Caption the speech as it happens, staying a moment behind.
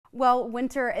Well,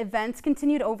 winter events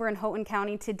continued over in Houghton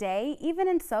County today, even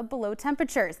in sub-below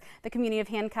temperatures. The community of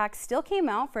Hancock still came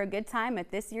out for a good time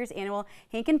at this year's annual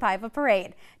Heikinpäivä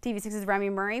Parade. TV6's Remy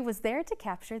Murray was there to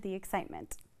capture the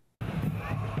excitement.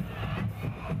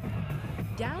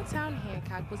 Downtown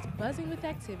Hancock was buzzing with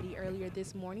activity earlier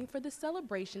this morning for the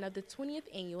celebration of the 20th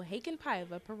Annual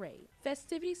Heikinpäivä Parade.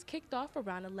 Festivities kicked off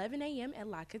around 11 a.m. at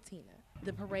La Cantina.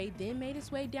 The parade then made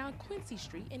its way down Quincy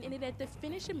Street and ended at the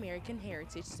Finnish American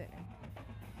Heritage Center.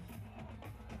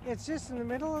 It's just in the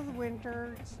middle of the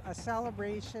winter. It's a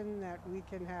celebration that we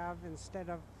can have instead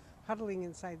of huddling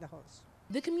inside the house.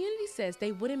 The community says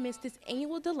they wouldn't miss this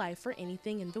annual delight for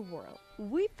anything in the world.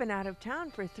 We've been out of town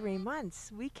for 3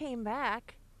 months. We came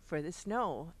back for the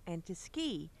snow and to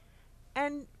ski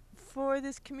and for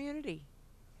this community.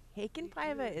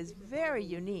 Heikinpäivä is very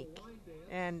unique,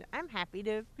 and I'm happy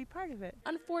to be part of it.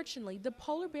 Unfortunately, the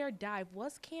polar bear dive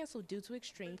was canceled due to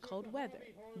extreme cold weather,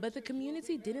 but the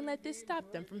community didn't let this stop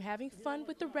them from having fun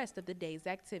with the rest of the day's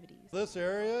activities. This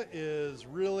area is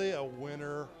really a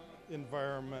winter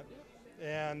environment,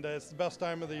 and it's the best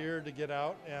time of the year to get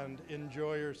out and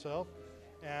enjoy yourself,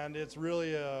 and it's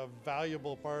really a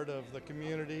valuable part of the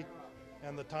community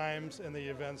and the times and the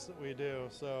events that we do.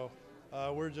 So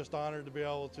we're just honored to be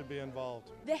able to be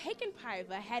involved. The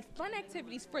Heikinpäivä had fun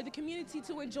activities for the community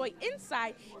to enjoy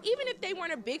inside, even if they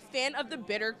weren't a big fan of the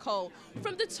bitter cold.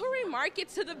 From the touring market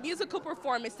to the musical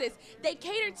performances, they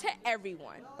catered to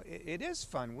everyone. It is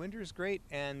fun. Winter's great,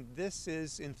 and this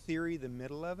is, in theory, the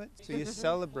middle of it. So you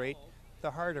celebrate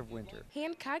the heart of winter.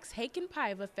 Hancock's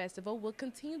Heikinpäivä Festival will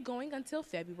continue going until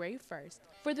February 1st.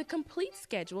 For the complete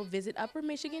schedule, visit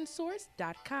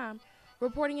uppermichigansource.com.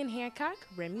 Reporting in Hancock,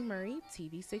 Remy Murray,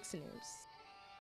 TV6 News.